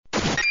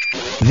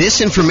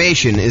This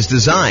information is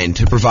designed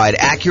to provide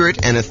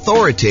accurate and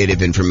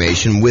authoritative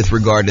information with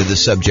regard to the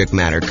subject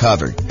matter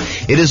covered.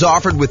 It is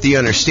offered with the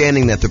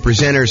understanding that the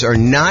presenters are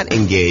not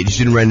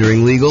engaged in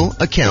rendering legal,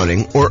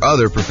 accounting, or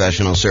other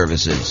professional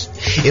services.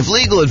 If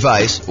legal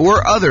advice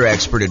or other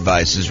expert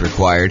advice is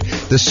required,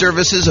 the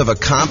services of a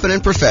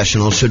competent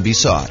professional should be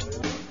sought.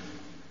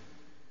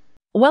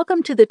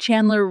 Welcome to the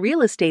Chandler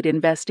Real Estate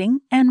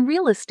Investing and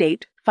Real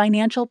Estate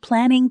Financial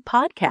Planning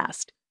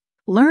Podcast.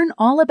 Learn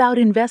all about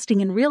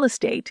investing in real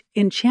estate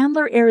in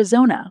Chandler,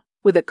 Arizona,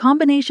 with a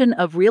combination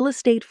of real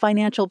estate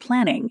financial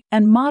planning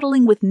and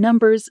modeling with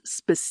numbers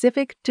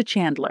specific to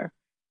Chandler,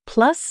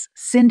 plus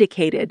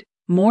syndicated,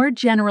 more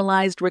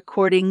generalized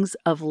recordings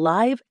of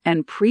live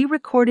and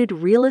pre-recorded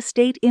real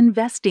estate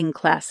investing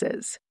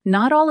classes,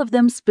 not all of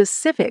them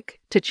specific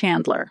to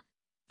Chandler.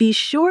 Be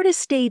sure to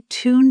stay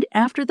tuned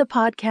after the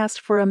podcast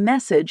for a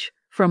message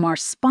from our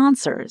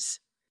sponsors.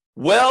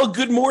 Well,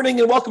 good morning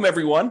and welcome,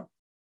 everyone.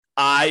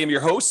 I am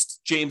your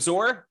host, James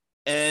Orr,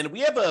 and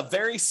we have a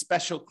very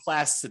special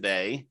class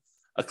today,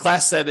 a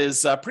class that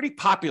is pretty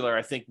popular,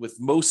 I think, with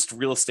most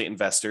real estate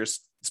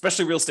investors,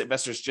 especially real estate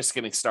investors just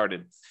getting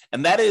started.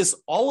 And that is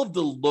all of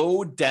the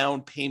low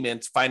down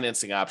payment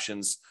financing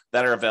options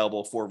that are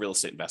available for real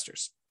estate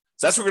investors.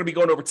 So that's what we're going to be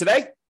going over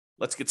today.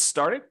 Let's get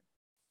started.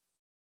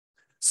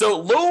 So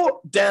low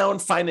down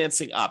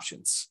financing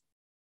options.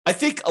 I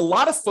think a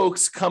lot of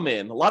folks come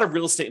in, a lot of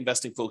real estate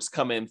investing folks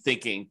come in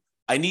thinking,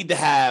 I need to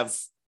have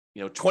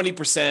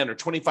 20% or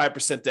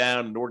 25%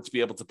 down in order to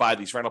be able to buy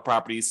these rental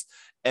properties.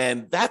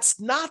 And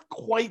that's not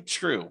quite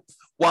true.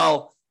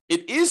 While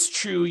it is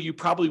true, you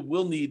probably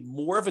will need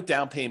more of a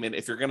down payment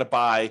if you're going to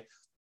buy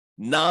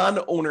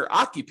non-owner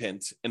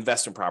occupant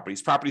investment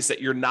properties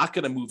that you're not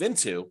going to move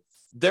into.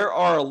 There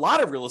are a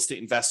lot of real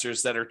estate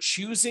investors that are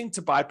choosing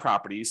to buy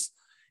properties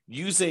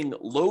using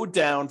low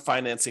down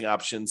financing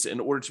options in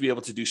order to be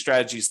able to do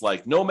strategies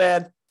like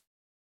nomad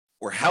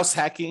or house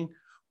hacking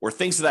or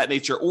things of that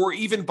nature, or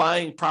even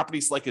buying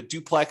properties like a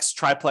duplex,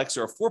 triplex,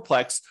 or a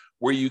fourplex,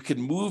 where you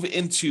can move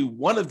into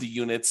one of the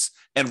units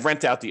and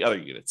rent out the other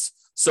units.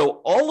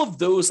 So all of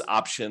those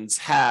options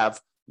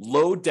have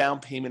low down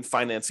payment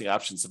financing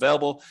options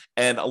available.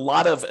 And a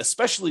lot of,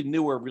 especially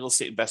newer real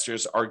estate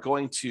investors, are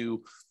going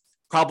to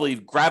probably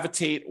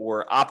gravitate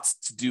or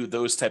opt to do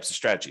those types of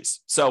strategies.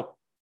 So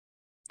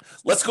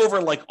let's go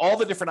over like all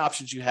the different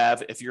options you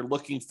have if you're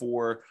looking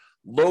for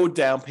low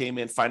down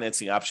payment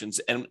financing options.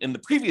 And in the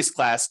previous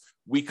class,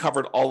 we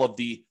covered all of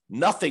the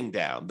nothing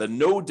down, the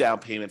no down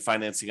payment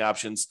financing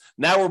options.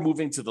 Now we're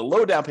moving to the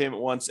low down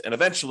payment ones. And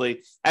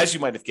eventually, as you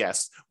might have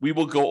guessed, we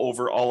will go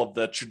over all of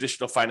the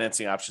traditional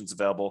financing options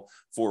available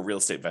for real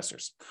estate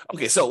investors.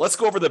 Okay, so let's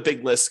go over the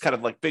big list, kind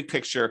of like big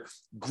picture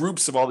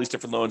groups of all these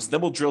different loans. Then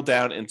we'll drill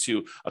down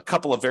into a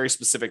couple of very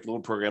specific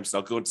loan programs,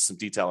 and I'll go into some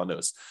detail on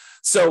those.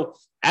 So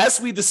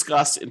as we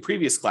discussed in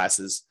previous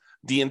classes,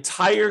 the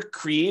entire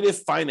creative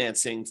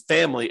financing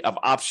family of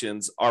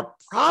options are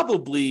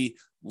probably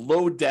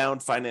low down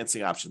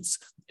financing options.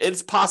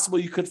 It's possible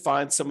you could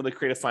find some of the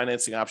creative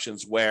financing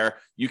options where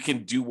you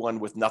can do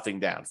one with nothing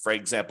down. For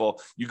example,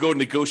 you go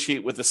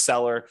negotiate with a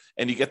seller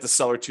and you get the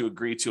seller to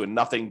agree to a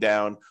nothing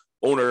down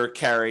owner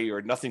carry or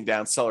nothing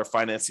down seller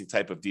financing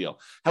type of deal.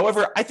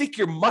 However, I think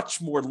you're much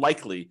more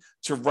likely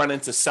to run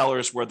into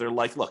sellers where they're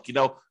like, look,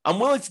 I'm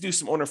willing to do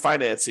some owner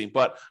financing,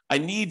 but I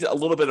need a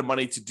little bit of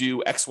money to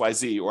do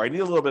XYZ, or I need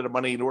a little bit of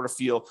money in order to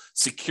feel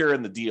secure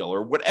in the deal,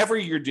 or whatever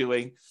you're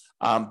doing.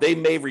 They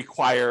may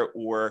require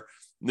or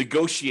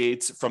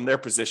negotiate from their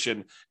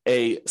position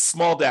a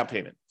small down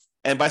payment.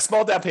 And by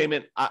small down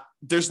payment,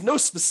 there's no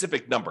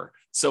specific number.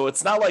 So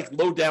it's not like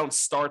low down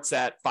starts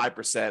at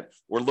 5%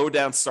 or low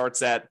down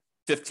starts at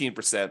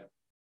 15%.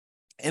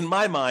 In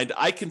my mind,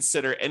 I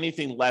consider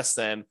anything less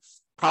than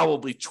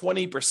probably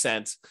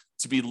 20%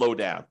 to be low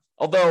down.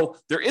 Although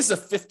there is a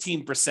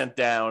 15%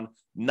 down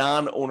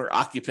non-owner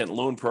occupant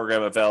loan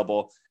program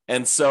available.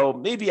 And so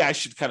maybe I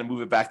should kind of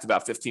move it back to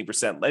about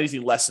 15%.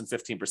 Anything less than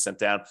 15%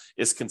 down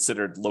is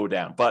considered low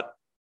down, but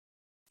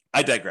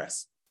I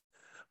digress.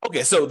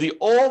 Okay, so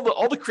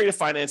all the creative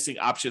financing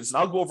options, and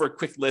I'll go over a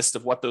quick list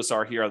of what those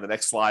are here on the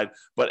next slide,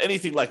 but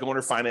anything like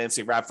owner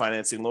financing, wrap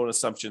financing, loan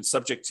assumption,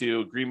 subject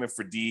to agreement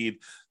for deed,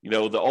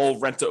 the all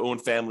rent to own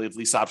family of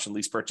lease option,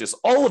 lease purchase,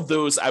 all of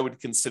those I would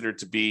consider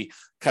to be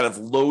kind of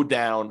low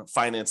down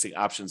financing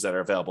options that are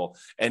available.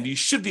 And you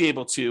should be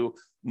able to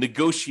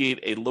negotiate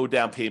a low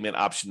down payment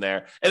option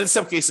there. And in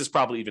some cases,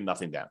 probably even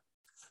nothing down.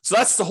 So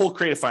that's the whole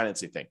creative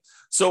financing thing.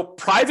 So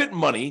private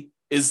money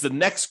is the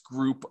next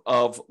group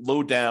of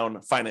low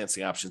down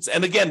financing options.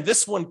 And again,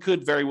 this one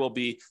could very well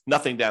be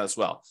nothing down as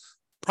well.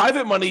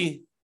 Private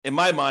money, in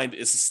my mind,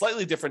 is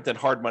slightly different than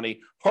hard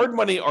money. Hard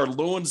money are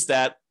loans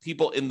that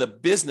people in the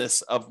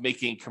business of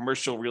making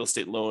commercial real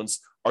estate loans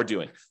are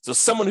doing. So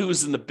someone who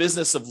is in the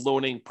business of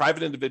loaning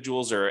private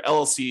individuals or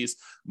LLCs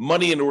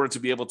money in order to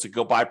be able to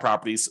go buy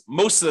properties.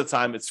 Most of the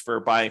time it's for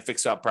buying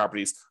fixed out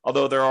properties,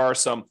 although there are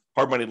some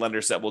hard money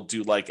lenders that will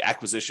do like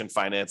acquisition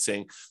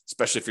financing,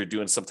 especially if you're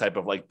doing some type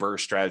of like BRRRR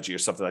strategy or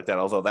something like that,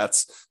 although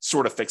that's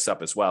sort of fixed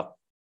up as well.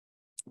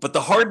 But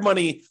the hard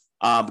money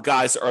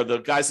guys are the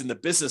guys in the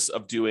business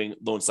of doing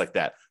loans like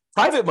that.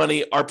 Private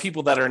money are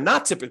people that are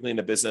not typically in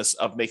the business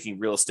of making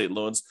real estate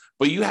loans,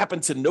 but you happen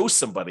to know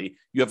somebody,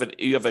 you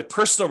have a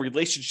personal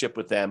relationship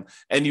with them,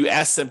 and you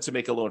ask them to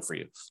make a loan for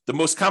you. The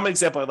most common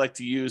example I like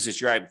to use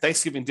is you're at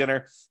Thanksgiving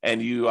dinner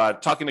and you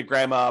talking to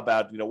grandma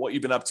about what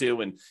you've been up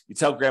to, and you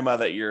tell grandma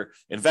that you're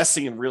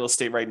investing in real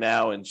estate right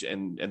now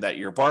and that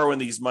you're borrowing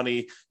this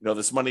money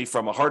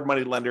from a hard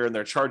money lender, and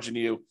they're charging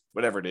you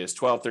whatever it is,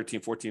 12,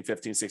 13, 14,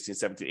 15, 16,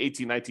 17,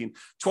 18, 19,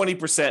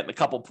 20% and a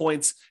couple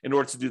points in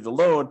order to do the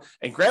loan.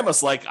 And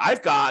grandma's like,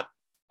 I've got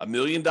 $1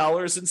 million in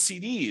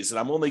CDs and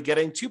I'm only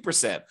getting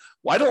 2%.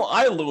 Why don't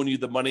I loan you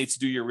the money to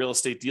do your real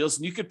estate deals?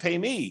 And you could pay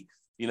me,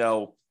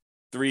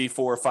 3,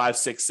 4, 5,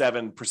 6,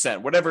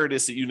 7%, whatever it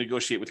is that you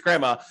negotiate with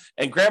grandma.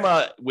 And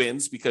grandma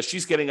wins because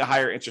she's getting a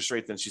higher interest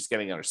rate than she's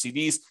getting on her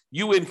CDs.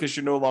 You win because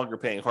you're no longer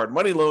paying hard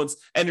money loans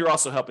and you're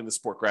also helping to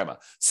support grandma.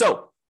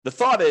 So the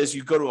thought is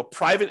you go to a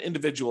private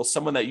individual,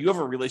 someone that you have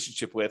a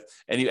relationship with,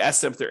 and you ask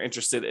them if they're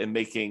interested in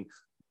making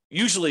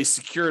usually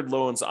secured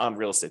loans on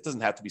real estate. It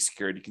doesn't have to be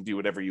secured. You can do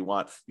whatever you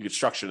want. You can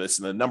structure this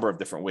in a number of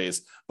different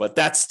ways, but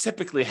that's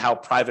typically how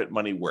private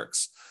money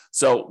works.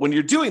 So when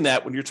you're doing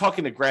that, when you're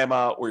talking to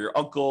grandma or your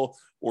uncle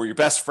or your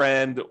best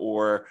friend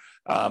or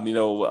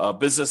a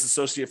business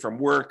associate from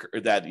work,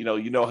 or that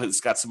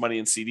has got some money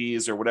in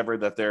CDs or whatever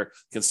that they're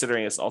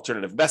considering as an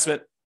alternative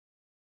investment,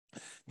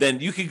 then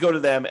you can go to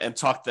them and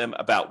talk to them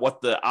about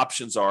what the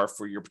options are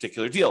for your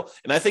particular deal.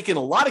 And I think in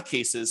a lot of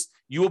cases,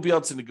 you will be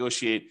able to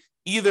negotiate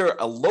either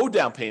a low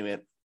down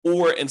payment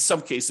or in some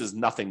cases,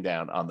 nothing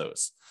down on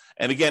those.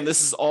 And again,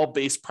 this is all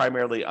based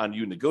primarily on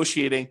you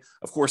negotiating.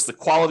 Of course, the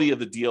quality of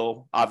the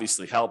deal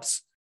obviously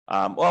helps.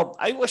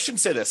 I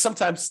shouldn't say that.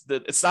 Sometimes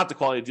it's not the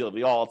quality of the deal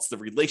at all. It's the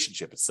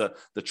relationship. It's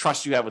the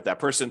trust you have with that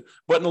person.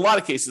 But in a lot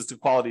of cases, the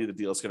quality of the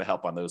deal is going to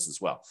help on those as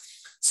well.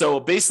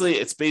 So basically,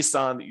 it's based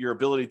on your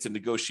ability to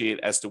negotiate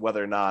as to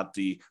whether or not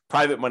the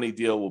private money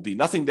deal will be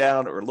nothing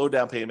down or low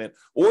down payment,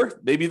 or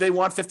maybe they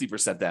want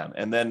 50% down.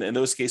 And then in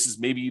those cases,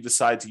 maybe you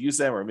decide to use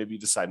them or maybe you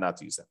decide not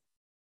to use them.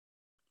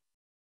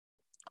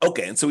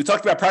 Okay, and so we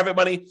talked about private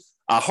money.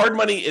 Hard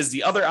money is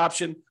the other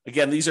option.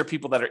 Again, these are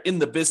people that are in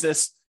the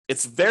business.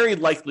 It's very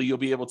likely you'll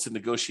be able to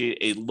negotiate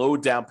a low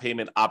down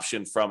payment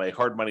option from a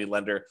hard money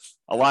lender.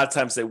 A lot of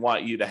times they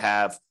want you to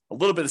have a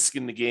little bit of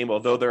skin in the game,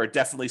 although there are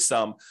definitely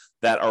some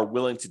that are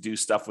willing to do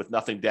stuff with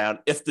nothing down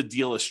if the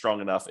deal is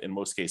strong enough in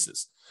most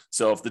cases.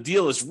 So if the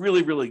deal is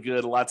really, really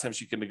good, a lot of times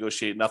you can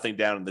negotiate nothing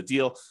down in the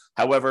deal.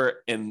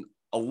 However, in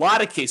a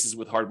lot of cases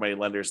with hard money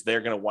lenders,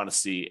 they're going to want to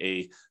see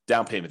a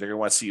down payment. They're going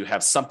to want to see you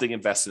have something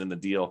invested in the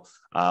deal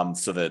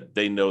so that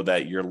they know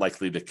that you're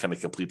likely to kind of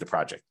complete the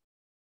project.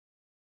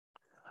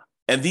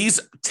 And these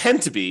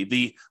tend to be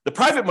the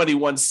private money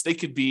ones. They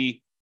could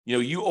be,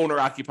 you owner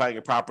occupying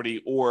a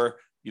property, or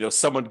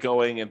someone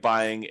going and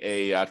buying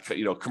a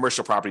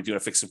commercial property, doing a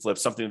fix and flip,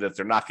 something that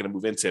they're not going to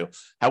move into.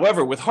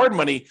 However, with hard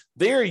money,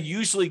 they are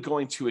usually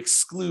going to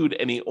exclude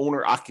any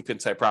owner occupant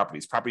type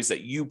properties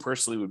that you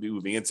personally would be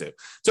moving into.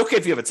 It's okay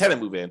if you have a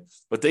tenant move in,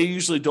 but they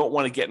usually don't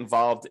want to get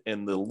involved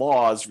in the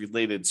laws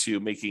related to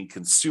making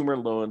consumer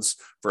loans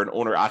for an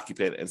owner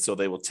occupant. And so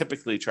they will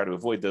typically try to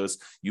avoid those.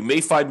 You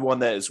may find one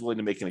that is willing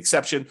to make an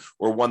exception,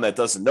 or one that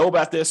doesn't know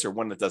about this, or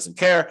one that doesn't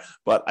care.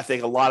 But I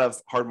think a lot of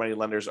hard money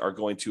lenders are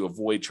going to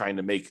avoid trying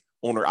to make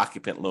owner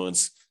occupant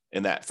loans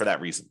for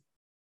that reason.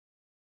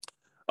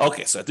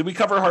 Okay, so did we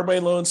cover hard money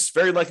loans?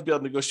 Very likely to be able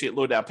to negotiate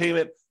low down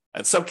payment.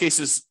 In some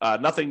cases,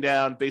 nothing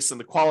down based on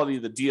the quality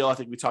of the deal. I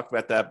think we talked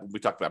about that. We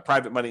talked about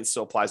private money. It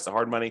still applies to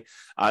hard money,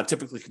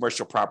 typically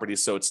commercial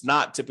properties. So it's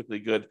not typically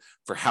good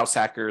for house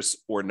hackers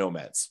or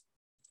nomads.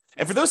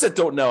 And for those that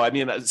don't know,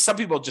 some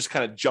people just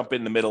kind of jump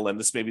in the middle, and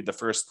this may be the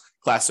first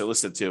class they're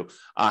listening to.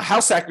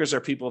 House hackers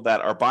are people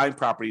that are buying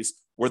properties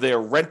where they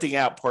are renting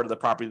out part of the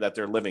property that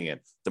they're living in.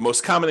 The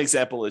most common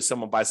example is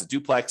someone buys a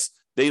duplex.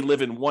 They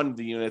live in one of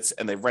the units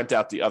and they rent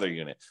out the other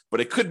unit.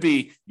 But it could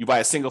be you buy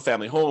a single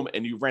family home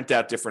and you rent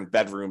out different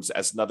bedrooms,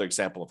 as another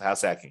example of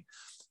house hacking.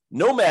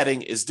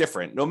 Nomading is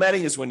different.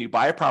 Nomading is when you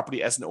buy a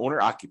property as an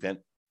owner occupant.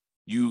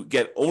 You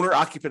get owner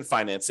occupant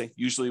financing,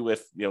 usually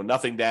with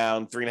nothing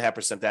down,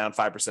 3.5% down,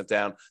 5%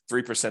 down,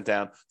 3%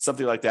 down,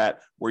 something like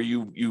that, where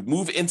you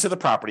move into the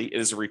property. It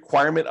is a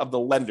requirement of the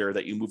lender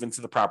that you move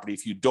into the property.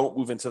 If you don't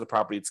move into the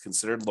property, it's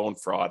considered loan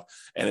fraud,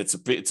 and it's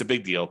a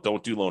big deal.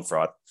 Don't do loan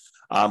fraud.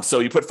 So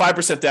you put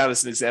 5% down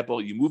as an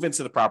example. You move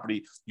into the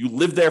property. You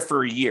live there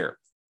for a year.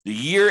 The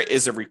year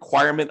is a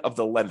requirement of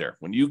the lender.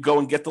 When you go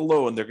and get the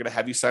loan, they're going to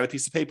have you sign a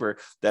piece of paper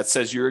that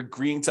says you're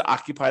agreeing to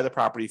occupy the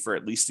property for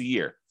at least a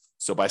year.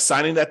 So by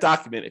signing that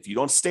document, if you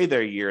don't stay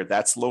there a year,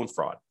 that's loan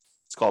fraud.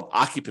 It's called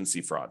occupancy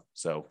fraud.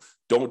 So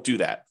don't do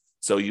that.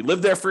 So you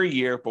live there for a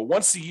year, but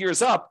once the year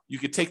is up, you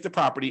can take the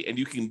property and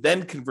you can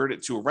then convert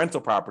it to a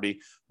rental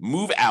property,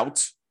 move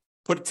out,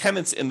 put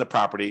tenants in the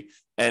property,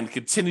 and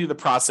continue the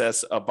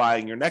process of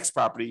buying your next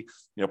property,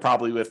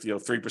 probably with 3%,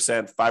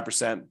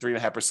 5%,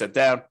 3.5%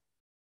 down.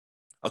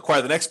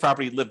 Acquire the next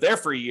property, live there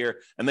for a year,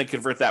 and then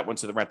convert that one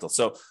to the rental.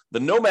 So the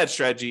nomad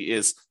strategy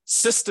is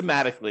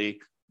systematically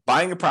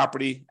buying a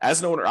property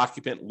as an owner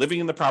occupant, living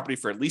in the property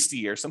for at least a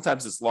year.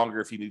 Sometimes it's longer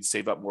if you need to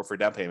save up more for a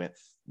down payment.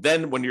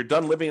 Then when you're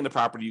done living in the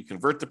property, you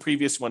convert the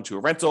previous one to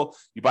a rental,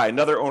 you buy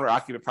another owner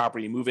occupant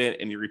property, you move in,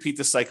 and you repeat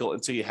the cycle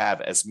until you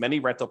have as many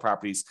rental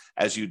properties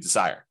as you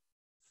desire.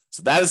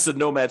 So that is the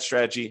nomad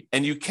strategy.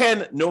 And you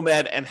can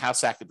nomad and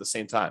house hack at the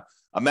same time.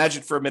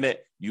 Imagine for a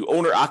minute, you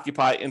owner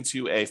occupy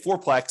into a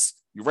fourplex,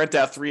 you rent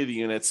out 3 of the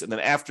units, and then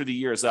after the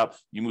year is up,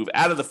 you move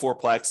out of the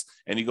fourplex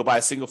and you go buy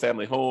a single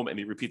family home and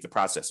you repeat the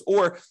process.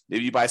 Or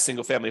maybe you buy a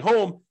single family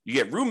home, you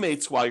get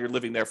roommates while you're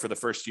living there for the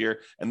first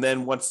year. And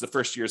then once the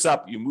first year is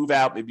up, you move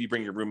out, maybe you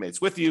bring your roommates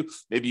with you,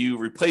 maybe you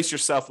replace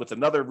yourself with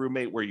another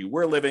roommate where you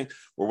were living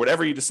or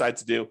whatever you decide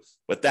to do.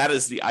 But that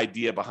is the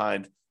idea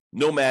behind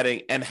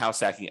nomading and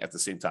house hacking at the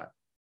same time.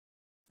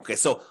 Okay,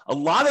 so a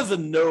lot of the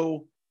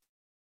no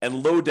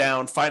and low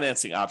down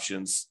financing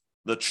options,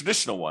 the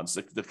traditional ones,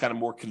 the kind of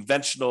more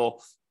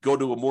conventional, go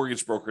to a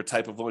mortgage broker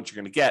type of loans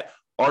you're going to get,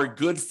 are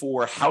good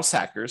for house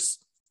hackers.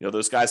 You know,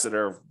 those guys that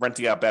are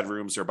renting out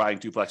bedrooms or buying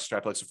duplexes,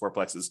 triplexes, or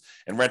fourplexes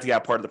and renting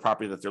out part of the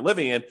property that they're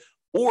living in,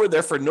 or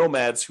they're for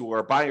nomads who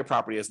are buying a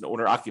property as an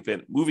owner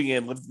occupant, moving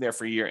in, living there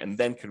for a year, and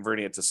then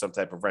converting it to some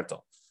type of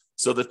rental.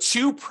 So the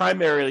two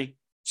primary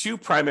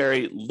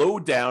low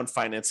down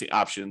financing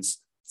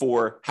options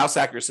for house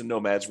hackers and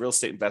nomads, real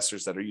estate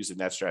investors that are using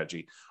that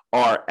strategy,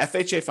 are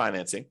FHA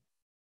financing.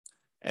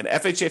 And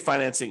FHA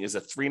financing is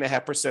a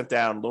 3.5%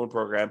 down loan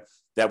program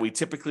that we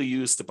typically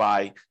use to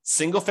buy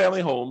single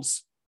family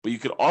homes, but you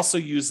could also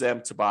use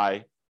them to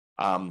buy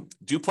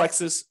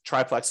duplexes,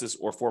 triplexes,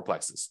 or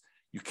fourplexes.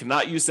 You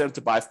cannot use them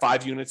to buy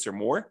 5 units or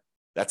more.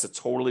 That's a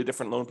totally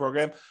different loan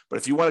program. But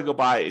if you want to go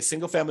buy a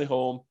single family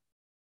home,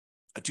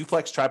 a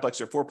duplex, triplex,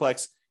 or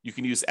fourplex, you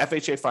can use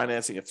FHA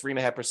financing, a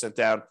 3.5%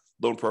 down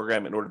loan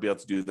program, in order to be able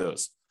to do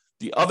those.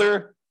 The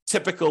other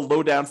typical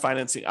low down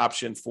financing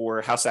option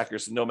for house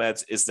hackers and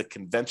nomads is the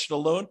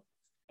conventional loan,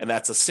 and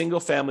that's a single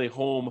family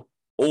home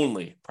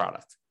only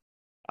product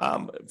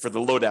for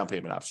the low down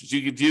payment options.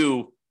 You could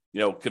do,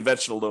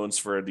 conventional loans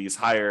for these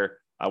higher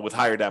with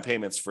higher down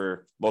payments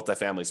for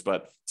multifamilies,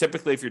 but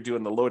typically if you're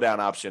doing the low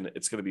down option,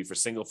 it's going to be for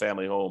single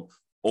family home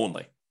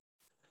only.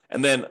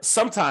 And then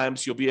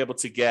sometimes you'll be able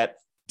to get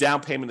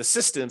down payment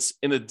assistance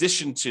in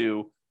addition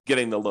to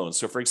getting the loan.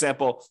 So for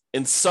example,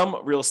 in some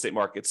real estate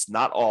markets,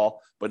 not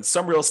all, but in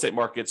some real estate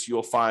markets,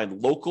 you'll find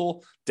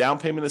local down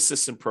payment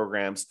assistance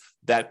programs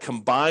that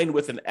combine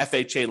with an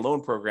FHA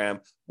loan program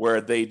where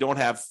they don't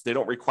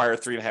require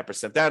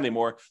 3.5% down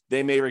anymore.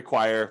 They may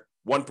require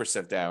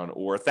 1% down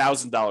or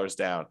 $1,000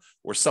 down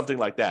or something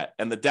like that.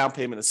 And the down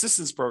payment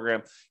assistance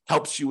program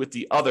helps you with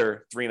the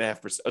other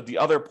 3.5%, the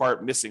other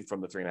part missing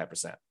from the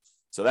 3.5%.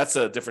 So that's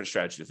a different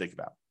strategy to think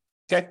about.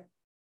 Okay.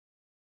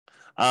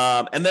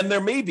 And then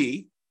there may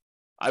be,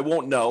 I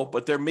won't know,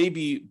 but there may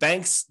be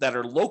banks that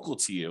are local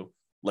to you,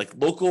 like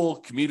local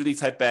community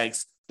type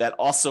banks that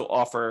also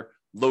offer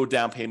low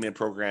down payment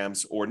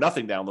programs or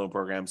nothing down loan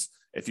programs,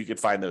 if you could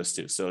find those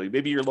too. So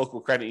maybe your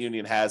local credit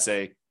union has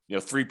a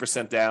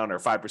 3% down or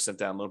 5%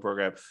 down loan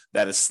program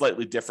that is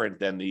slightly different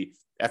than the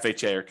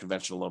FHA or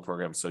conventional loan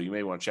program. So you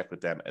may want to check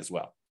with them as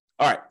well.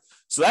 All right.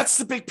 So that's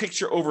the big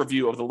picture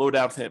overview of the low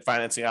down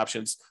financing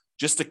options.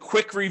 Just a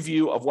quick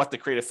review of what the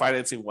creative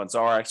financing ones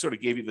are. I sort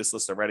of gave you this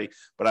list already,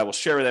 but I will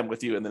share them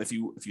with you. And then if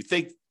you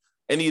think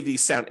any of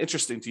these sound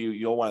interesting to you,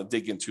 you'll want to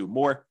dig into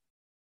more.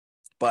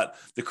 But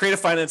the creative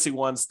financing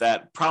ones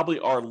that probably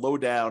are low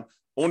down: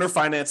 owner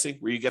financing,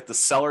 where you get the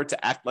seller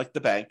to act like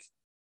the bank.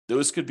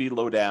 Those could be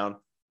low down.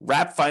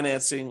 Wrap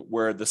financing,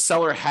 where the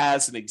seller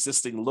has an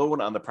existing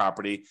loan on the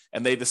property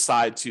and they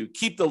decide to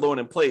keep the loan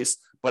in place,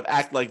 but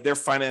act like they're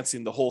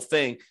financing the whole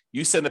thing.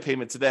 You send a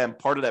payment to them.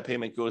 Part of that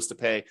payment goes to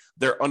pay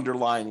their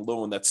underlying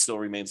loan that still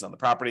remains on the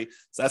property.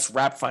 So that's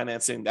wrap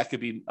financing. That could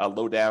be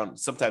low down,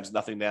 sometimes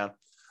nothing down.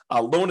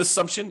 Loan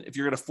assumption, if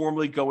you're going to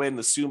formally go in and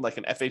assume like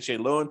an FHA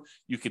loan,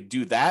 you could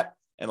do that.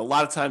 And a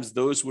lot of times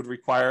those would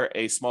require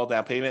a small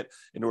down payment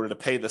in order to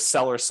pay the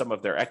seller some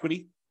of their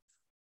equity.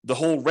 The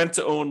whole rent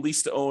to own,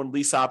 lease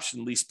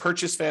option, lease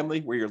purchase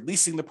family, where you're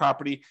leasing the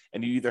property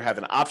and you either have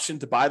an option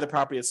to buy the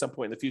property at some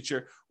point in the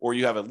future, or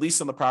you have a lease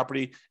on the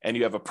property and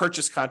you have a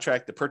purchase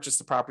contract to purchase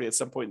the property at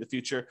some point in the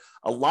future.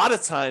 A lot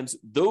of times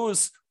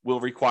those will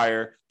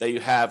require that you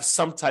have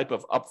some type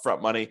of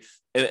upfront money.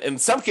 And in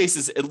some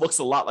cases, it looks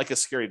a lot like a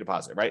security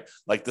deposit, right?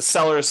 Like the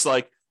seller is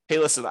like, hey,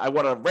 listen, I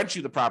want to rent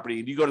you the property.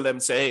 And you go to them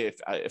and say, hey,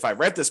 if I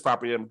rent this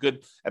property, I'm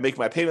good at making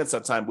my payments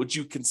on time. Would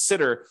you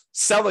consider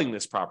selling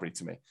this property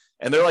to me?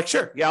 And they're like,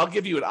 sure. Yeah, I'll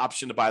give you an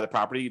option to buy the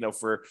property,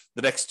 for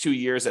the next 2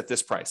 years at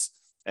this price.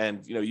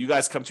 And, you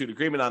guys come to an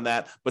agreement on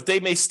that, but they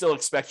may still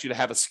expect you to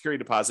have a security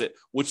deposit,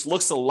 which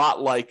looks a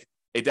lot like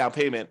a down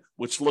payment,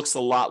 which looks a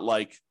lot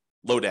like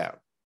low down.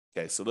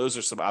 Okay. So those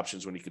are some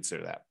options when you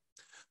consider that.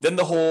 Then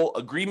the whole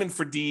agreement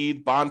for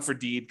deed, bond for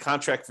deed,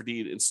 contract for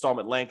deed,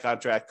 installment land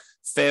contract,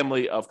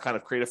 family of kind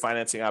of creative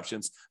financing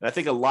options. And I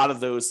think a lot of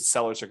those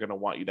sellers are going to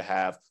want you to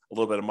have a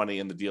little bit of money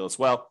in the deal as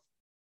well.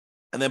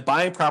 And then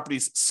buying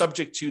properties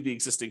subject to the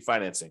existing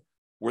financing,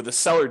 where the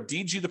seller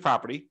deeds you the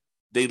property,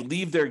 they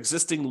leave their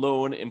existing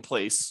loan in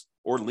place,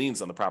 or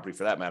liens on the property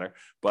for that matter,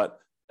 but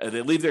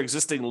they leave their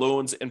existing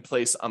loans in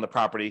place on the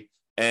property,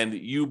 and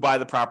you buy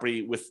the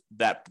property with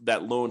that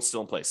loan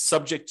still in place,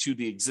 subject to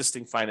the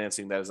existing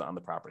financing that is on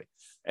the property.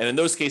 And in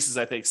those cases,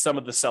 I think some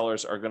of the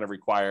sellers are going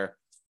to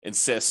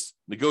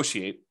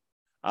negotiate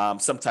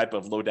some type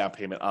of low down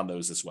payment on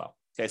those as well.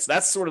 Okay, so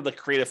that's sort of the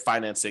creative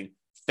financing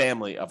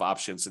family of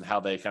options and how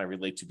they kind of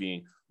relate to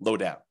being low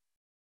down.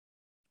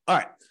 All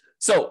right,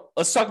 so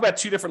let's talk about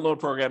two different loan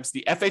programs,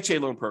 the FHA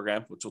loan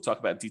program, which we'll talk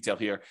about in detail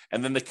here,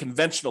 and then the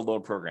conventional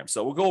loan program.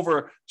 So we'll go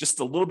over just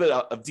a little bit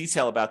of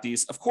detail about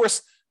these. Of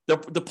course, the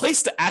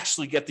place to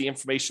actually get the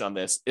information on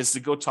this is to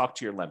go talk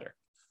to your lender.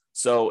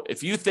 So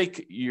if you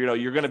think you're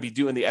going to be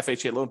doing the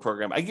FHA loan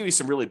program, I give you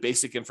some really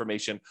basic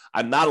information.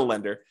 I'm not a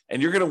lender,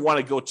 and you're going to want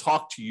to go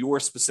talk to your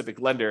specific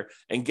lender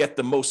and get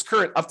the most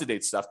current,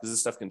 up-to-date stuff, because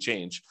this stuff can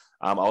change.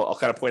 I'll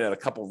kind of point out a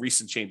couple of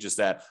recent changes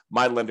that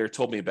my lender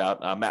told me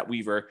about. Matt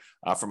Weaver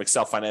from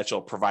Excel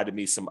Financial provided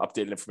me some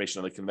updated information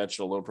on the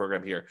conventional loan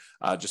program here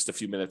just a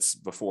few minutes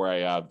before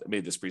I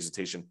made this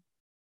presentation.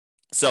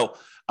 So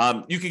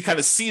you can kind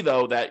of see,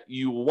 though, that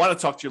you want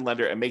to talk to your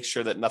lender and make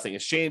sure that nothing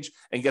has changed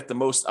and get the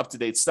most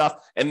up-to-date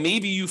stuff. And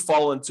maybe you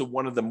fall into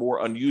one of the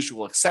more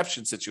unusual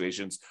exception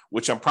situations,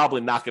 which I'm probably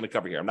not going to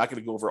cover here. I'm not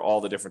going to go over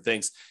all the different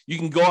things. You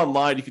can go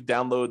online, you can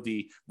download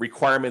the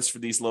requirements for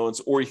these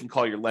loans, or you can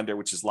call your lender,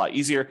 which is a lot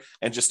easier,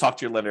 and just talk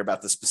to your lender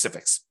about the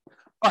specifics.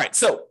 All right,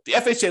 so the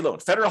FHA loan,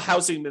 Federal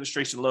Housing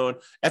Administration loan,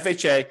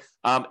 FHA,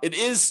 it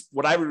is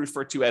what I would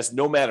refer to as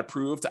nomad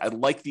approved. I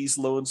like these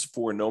loans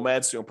for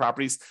nomads who own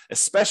properties,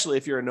 especially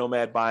if you're a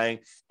nomad buying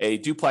a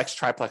duplex,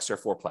 triplex, or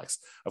fourplex.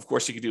 Of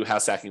course, you can do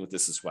house hacking with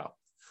this as well.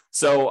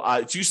 So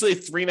it's usually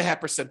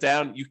 3.5%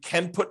 down. You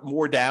can put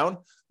more down.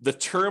 The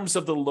terms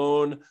of the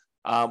loan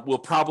will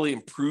probably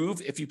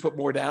improve if you put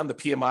more down. The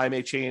PMI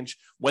may change.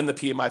 When the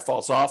PMI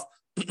falls off,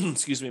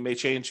 may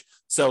change.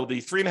 So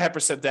the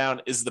 3.5%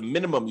 down is the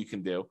minimum you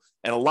can do.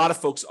 And a lot of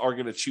folks are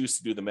going to choose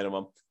to do the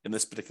minimum in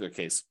this particular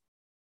case.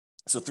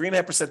 So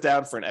 3.5%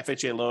 down for an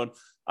FHA loan.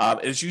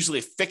 It is usually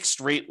a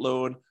fixed rate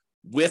loan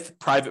with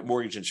private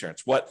mortgage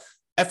insurance, what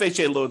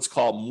FHA loans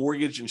call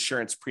mortgage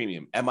insurance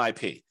premium,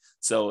 MIP.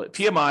 So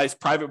PMI is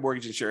private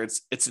mortgage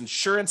insurance. It's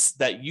insurance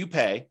that you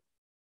pay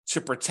to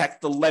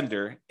protect the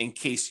lender in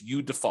case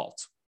you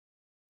default.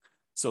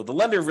 So the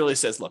lender really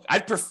says, look,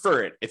 I'd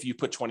prefer it if you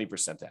put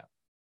 20% down.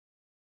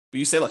 But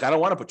you say, look, I don't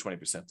want to put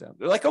 20% down.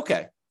 They're like,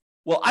 okay,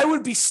 well, I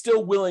would be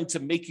still willing to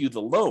make you the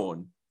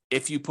loan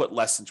if you put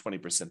less than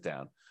 20%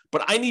 down,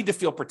 but I need to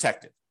feel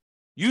protected.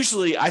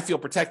 Usually I feel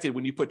protected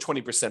when you put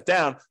 20%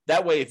 down.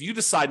 That way, if you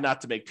decide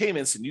not to make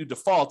payments and you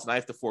default and I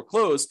have to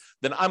foreclose,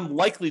 then I'm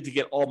likely to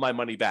get all my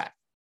money back.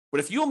 But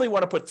if you only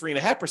want to put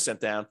 3.5%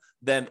 down,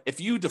 then if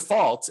you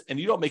default and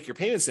you don't make your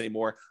payments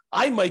anymore,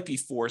 I might be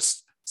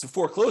forced to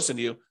foreclose on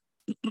you,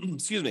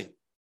 excuse me,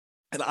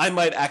 and I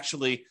might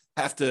actually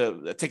have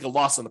to take a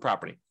loss on the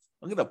property.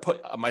 I'm going to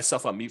put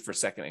myself on mute for a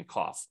second and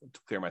cough to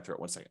clear my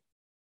throat. 1 second.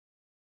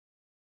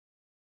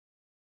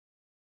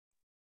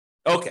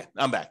 Okay,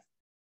 I'm back.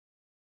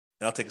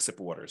 And I'll take a sip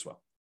of water as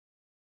well.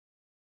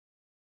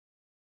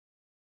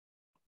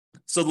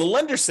 So the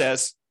lender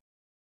says,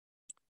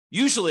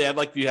 usually I'd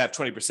like you to have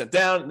 20%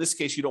 down. In this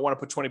case, you don't want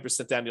to put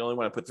 20% down. You only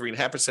want to put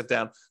 3.5%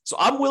 down. So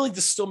I'm willing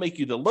to still make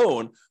you the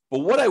loan. But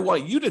what I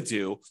want you to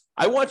do,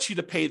 I want you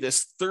to pay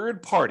this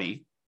third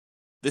party,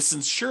 this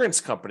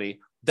insurance company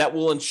that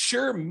will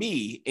insure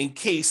me in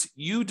case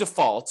you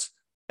default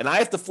and I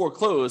have to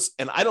foreclose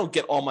and I don't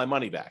get all my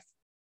money back.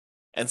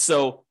 And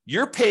so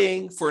you're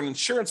paying for an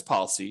insurance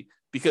policy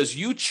because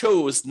you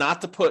chose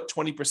not to put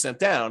 20%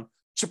 down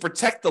to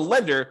protect the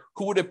lender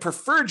who would have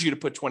preferred you to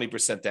put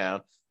 20%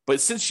 down.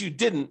 But since you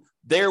didn't,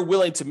 they're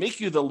willing to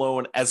make you the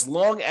loan as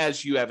long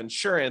as you have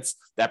insurance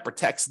that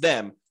protects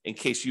them in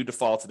case you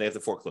default and they have to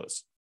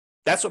foreclose.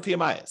 That's what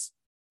PMI is.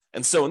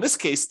 And so in this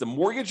case, the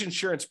mortgage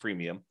insurance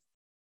premium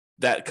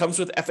that comes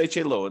with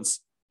FHA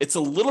loans, it's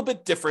a little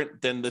bit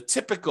different than the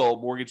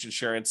typical mortgage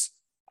insurance,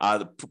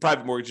 the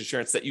private mortgage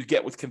insurance that you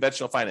get with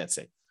conventional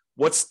financing.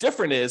 What's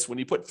different is when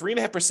you put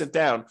 3.5%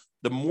 down,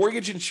 the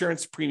mortgage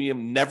insurance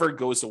premium never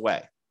goes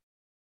away.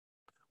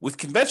 With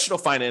conventional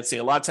financing,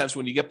 a lot of times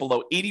when you get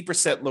below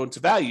 80% loan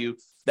to value,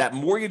 that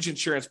mortgage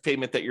insurance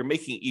payment that you're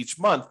making each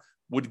month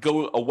would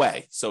go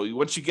away. So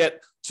once you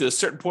get to a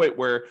certain point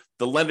where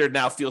the lender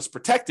now feels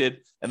protected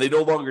and they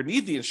no longer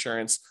need the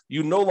insurance,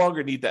 you no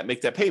longer need that,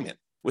 make that payment.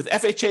 With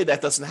FHA,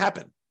 that doesn't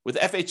happen. With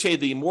FHA,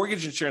 the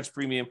mortgage insurance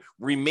premium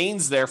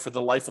remains there for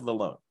the life of the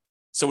loan.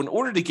 So in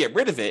order to get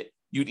rid of it,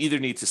 you'd either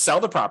need to sell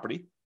the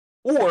property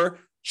or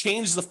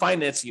change the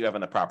financing you have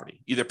on the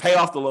property, either pay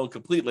off the loan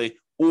completely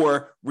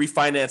or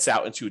refinance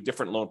out into a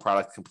different loan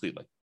product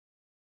completely.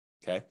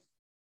 Okay.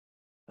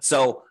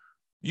 So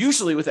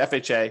usually with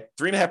FHA,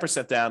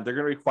 3.5% down, they're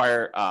going to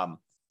require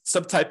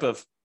some type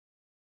of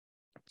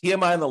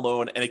PMI on the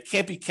loan, and it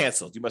can't be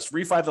canceled. You must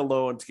refi the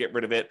loan to get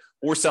rid of it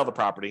or sell the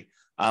property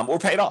or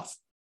pay it off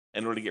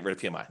in order to get rid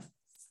of PMI.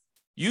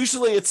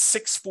 Usually it's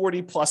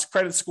 640 plus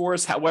credit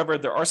scores. However,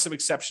 there are some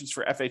exceptions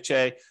for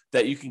FHA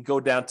that you can go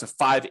down to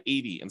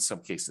 580 in some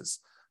cases.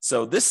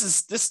 So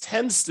this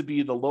tends to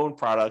be the loan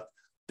product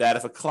that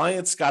if a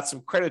client's got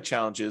some credit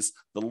challenges,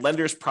 the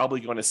lender's probably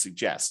going to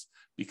suggest,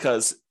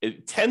 because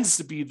it tends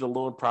to be the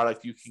loan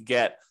product you can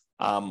get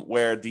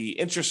where the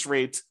interest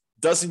rate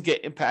doesn't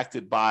get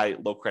impacted by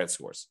low credit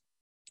scores.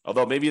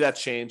 Although maybe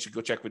that's changed, you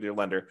go check with your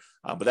lender,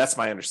 but that's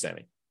my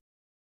understanding.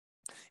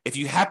 If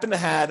you happen to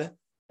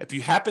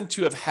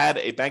have had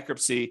a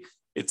bankruptcy,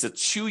 it's a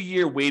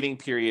 2-year waiting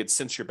period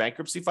since your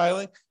bankruptcy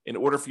filing in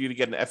order for you to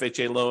get an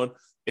FHA loan.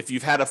 If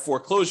you've had a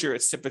foreclosure,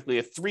 it's typically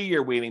a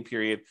 3-year waiting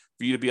period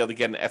for you to be able to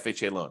get an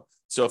FHA loan.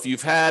 So if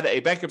you've had a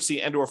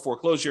bankruptcy and or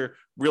foreclosure,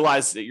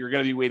 realize that you're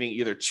going to be waiting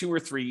either 2 or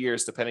 3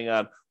 years, depending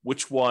on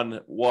which one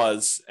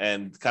was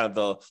and kind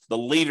of the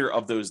later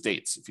of those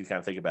dates, if you kind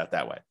of think about it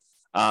that way.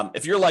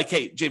 If you're like,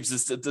 hey, James,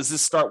 does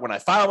this start when I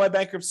file my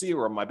bankruptcy,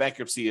 or my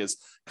bankruptcy is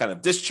kind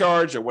of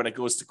discharged, or when it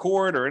goes to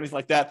court or anything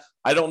like that?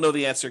 I don't know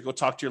the answer. Go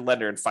talk to your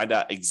lender and find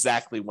out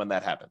exactly when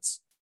that happens.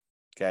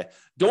 Okay.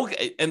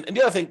 And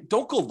the other thing,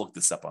 don't go look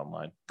this up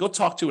online. Go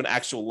talk to an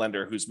actual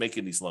lender who's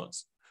making these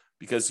loans,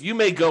 because you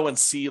may go and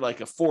see like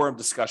a forum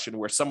discussion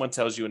where someone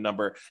tells you a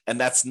number and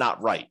that's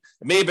not right.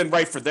 It may have been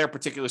right for their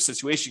particular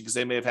situation because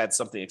they may have had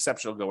something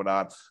exceptional going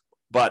on,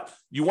 but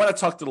you want to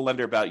talk to the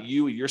lender about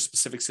your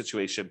specific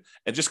situation,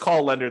 and just call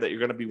a lender that you're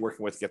going to be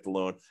working with to get the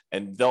loan,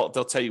 and they'll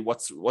tell you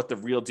what the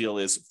real deal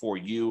is for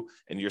you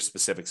and your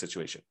specific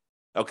situation.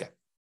 Okay.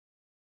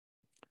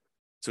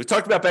 So we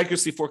talked about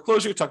bankruptcy,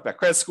 foreclosure, we talked about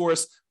credit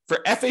scores. For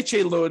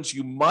FHA loans,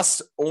 you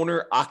must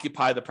owner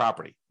occupy the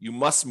property. You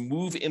must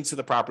move into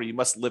the property. You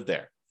must live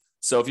there.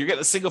 So if you're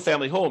getting a single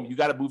family home, you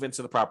got to move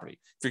into the property.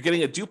 If you're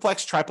getting a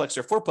duplex, triplex,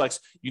 or fourplex,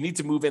 you need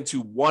to move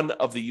into one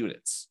of the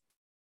units.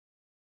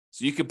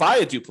 So you could buy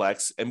a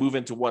duplex and move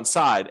into one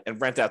side and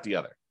rent out the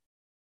other.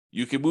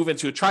 You can move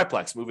into a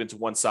triplex, move into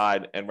one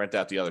side and rent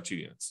out the other 2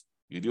 units.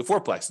 You can do a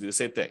fourplex, do the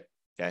same thing.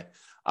 Okay.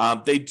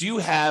 They do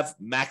have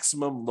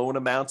maximum loan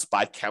amounts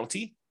by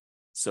county.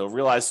 So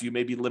realize you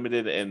may be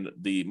limited in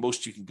the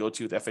most you can go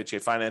to with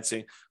FHA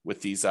financing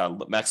with these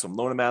maximum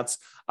loan amounts.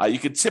 You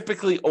can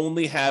typically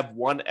only have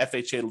one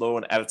FHA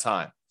loan at a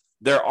time.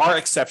 There are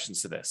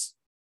exceptions to this.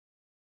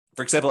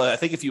 For example, I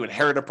think if you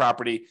inherit a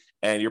property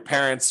and your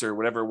parents or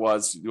whatever it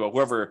was,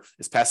 whoever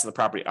is passing the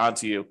property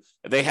onto you,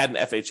 if they had an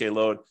FHA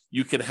loan,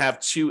 you can have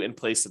 2 in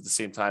place at the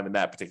same time in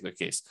that particular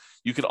case.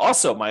 You could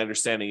also, my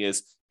understanding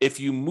is, if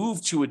you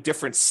move to a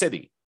different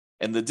city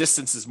and the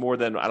distance is more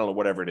than, I don't know,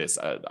 whatever it is,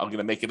 I'm going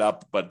to make it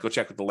up, but go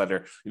check with the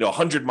lender,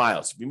 100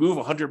 miles. If you move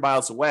 100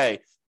 miles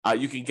away,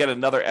 you can get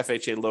another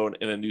FHA loan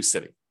in a new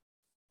city.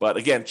 But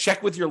again,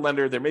 check with your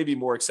lender. There may be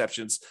more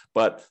exceptions,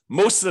 but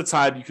most of the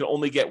time you can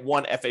only get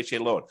one FHA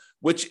loan,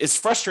 which is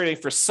frustrating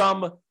for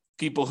some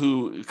people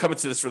who come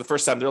into this for the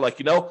first time. They're like,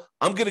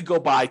 I'm going to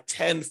go buy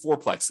 10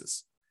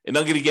 fourplexes and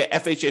I'm going to get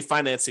FHA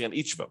financing on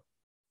each of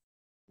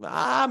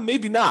them.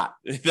 Maybe not.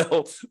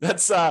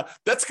 That's going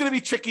to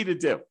be tricky to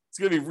do. It's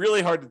going to be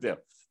really hard to do.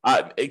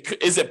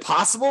 Is it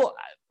possible?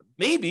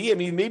 Maybe. I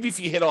mean, maybe if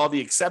you hit all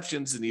the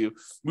exceptions and you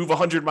move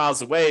 100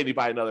 miles away and you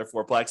buy another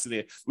fourplex, and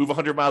you move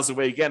 100 miles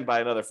away again, buy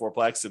another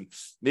fourplex, and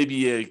maybe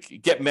you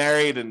get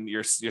married and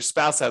your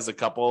spouse has a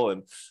couple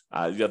and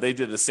they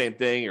did the same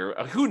thing, or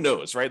who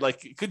knows, right?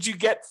 Like, could you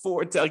get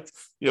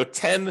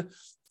 10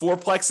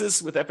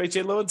 fourplexes with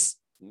FHA loans?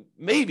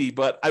 Maybe,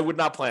 but I would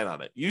not plan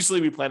on it.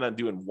 Usually we plan on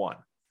doing one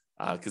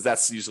because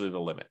that's usually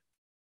the limit.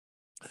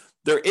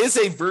 There is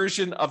a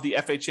version of the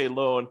FHA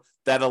loan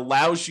that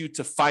allows you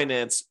to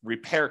finance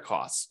repair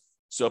costs.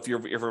 So if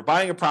you're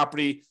buying a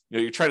property,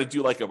 you're trying to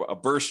do like a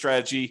BRRRR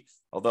strategy,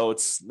 although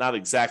it's not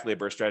exactly a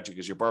BRRRR strategy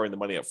because you're borrowing the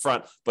money up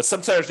front, but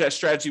sometimes that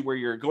strategy where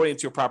you're going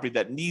into a property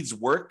that needs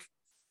work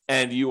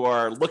and you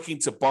are looking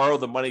to borrow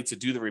the money to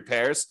do the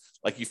repairs.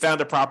 Like you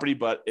found a property,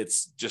 but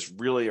it's just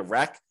really a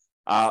wreck.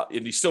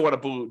 And you still want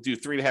to do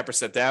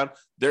 3.5% down.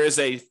 There is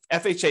a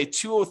FHA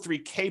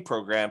 203K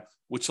program,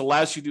 which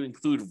allows you to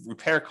include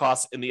repair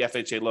costs in the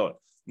FHA loan.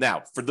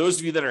 Now, for those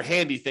of you that are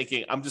handy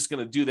thinking, I'm just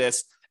going to do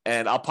this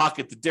and I'll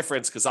pocket the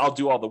difference because I'll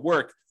do all the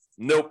work.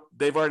 Nope,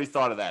 they've already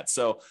thought of that.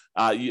 So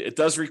it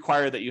does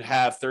require that you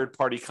have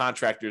third-party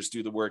contractors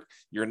do the work.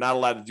 You're not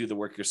allowed to do the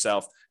work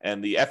yourself.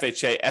 And the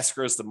FHA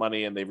escrows the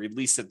money and they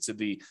release it to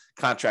the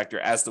contractor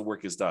as the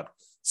work is done.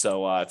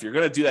 So if you're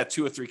going to do that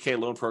 203K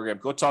loan program,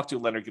 go talk to a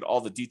lender, get all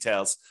the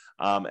details,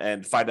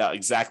 and find out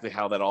exactly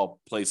how that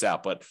all plays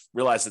out. But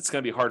realize it's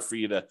going to be hard for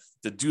you to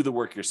do the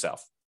work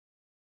yourself.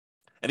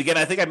 And again,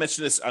 I think I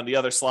mentioned this on the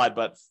other slide,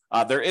 but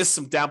there is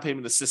some down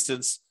payment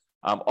assistance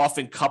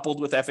often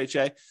coupled with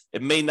FHA.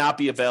 It may not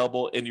be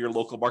available in your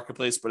local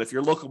marketplace, but if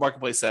your local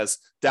marketplace has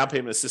down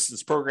payment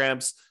assistance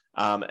programs,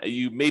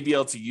 you may be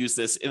able to use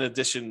this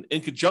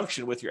in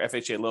conjunction with your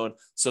FHA loan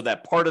so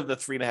that part of the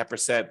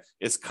 3.5%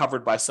 is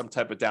covered by some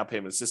type of down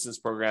payment assistance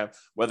program,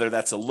 whether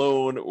that's a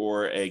loan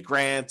or a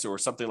grant or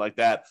something like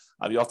that.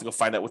 You have to go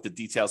find out what the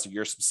details of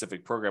your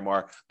specific program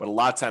are, but a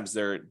lot of times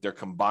they're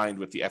combined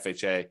with the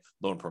FHA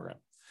loan program.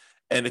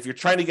 And if you're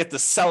trying to get the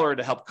seller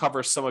to help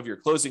cover some of your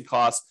closing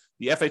costs,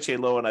 the FHA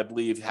loan, I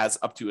believe, has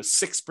up to a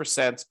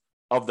 6%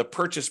 of the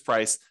purchase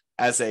price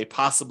as a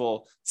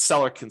possible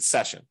seller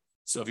concession.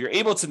 So if you're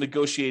able to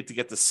negotiate to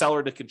get the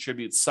seller to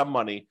contribute some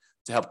money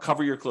to help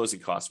cover your closing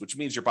costs, which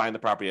means you're buying the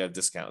property at a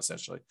discount,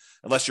 essentially,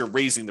 unless you're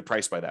raising the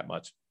price by that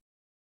much.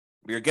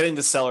 You're getting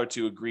the seller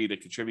to agree to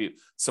contribute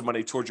some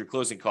money towards your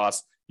closing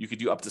costs. You could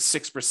do up to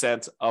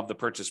 6% of the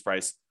purchase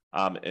price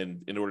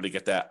in order to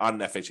get that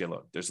on an FHA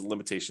loan. There's a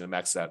limitation to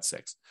max out at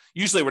 6.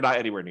 Usually we're not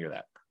anywhere near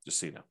that, just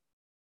so you know.